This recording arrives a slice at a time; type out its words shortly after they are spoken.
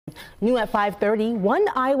New at 5:30, one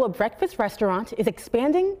Iowa breakfast restaurant is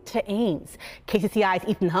expanding to Ames. KCCI's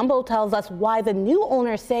Ethan Humble tells us why the new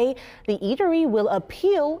owners say the eatery will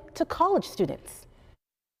appeal to college students.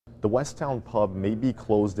 The Westtown Pub may be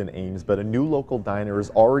closed in Ames, but a new local diner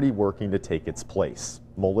is already working to take its place,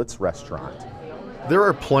 Mullet's Restaurant. There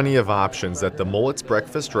are plenty of options at the Mullet's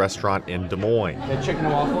Breakfast Restaurant in Des Moines. The chicken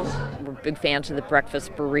and waffles? We're big fans of the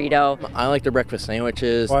breakfast burrito. I like their breakfast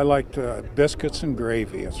sandwiches. I like biscuits and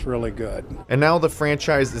gravy. It's really good. And now the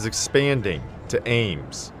franchise is expanding to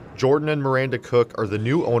Ames. Jordan and Miranda Cook are the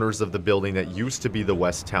new owners of the building that used to be the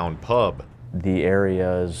Westtown Pub. The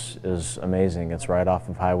area is amazing. It's right off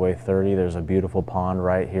of Highway 30. There's a beautiful pond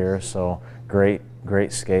right here, so great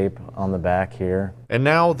scape on the back here. And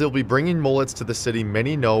now they'll be bringing Mullet's to the city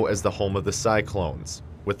many know as the home of the Cyclones.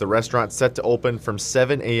 With the restaurant set to open from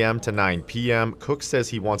 7 a.m. to 9 p.m., Cook says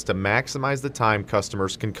he wants to maximize the time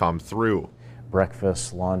customers can come through.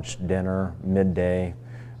 Breakfast, lunch, dinner, midday.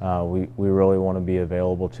 We really want to be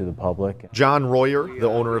available to the public. John Royer, the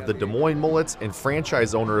owner of the Des Moines Mullet's and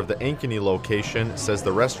franchise owner of the Ankeny location, says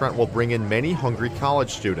the restaurant will bring in many hungry college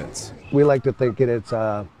students. We like to think it's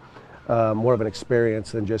more of an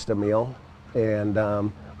experience than just a meal,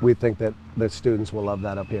 and we think that the students will love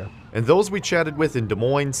that up here. And those we chatted with in Des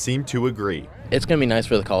Moines seem to agree. It's going to be nice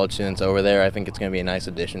for the college students over there. I think it's going to be a nice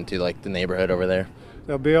addition to the neighborhood over there.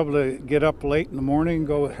 They'll be able to get up late in the morning and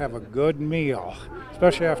go have a good meal,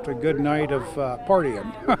 especially after a good night of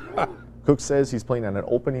partying. Cook says he's planning on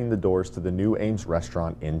opening the doors to the new Ames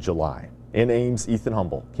restaurant in July. In Ames, Ethan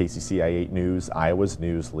Humble, KCCI 8 News, Iowa's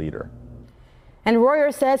news leader. And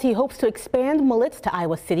Royer says he hopes to expand Mullet's to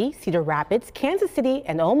Iowa City, Cedar Rapids, Kansas City,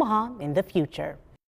 and Omaha in the future.